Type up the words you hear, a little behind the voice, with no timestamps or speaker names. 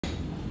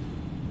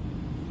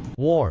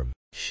warm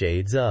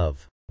shades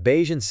of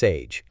Beige and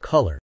Sage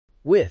color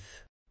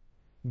with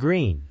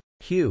green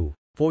hue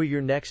for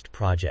your next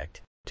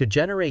project. To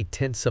generate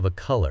tints of a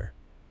color,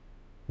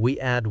 we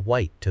add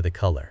white to the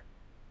color,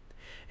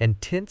 and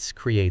tints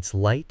creates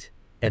light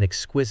and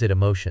exquisite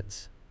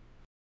emotions.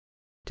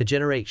 To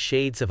generate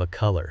shades of a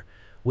color,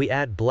 we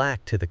add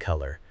black to the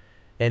color,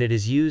 and it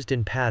is used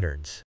in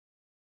patterns.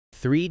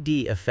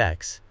 3D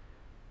effects,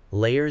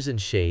 layers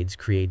and shades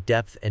create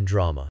depth and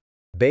drama.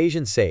 Beige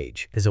and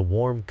Sage Is a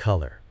warm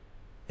color,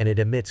 and it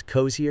emits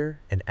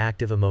cozier and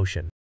active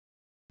emotion.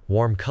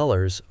 Warm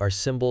colors are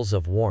symbols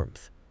of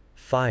warmth,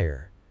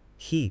 fire,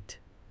 heat,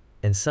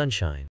 and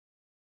sunshine.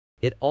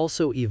 It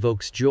also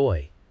evokes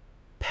joy,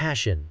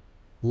 passion,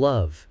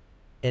 love,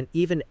 and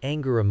even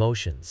anger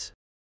emotions.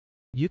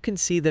 You can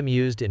see them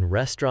used in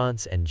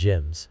restaurants and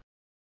gyms,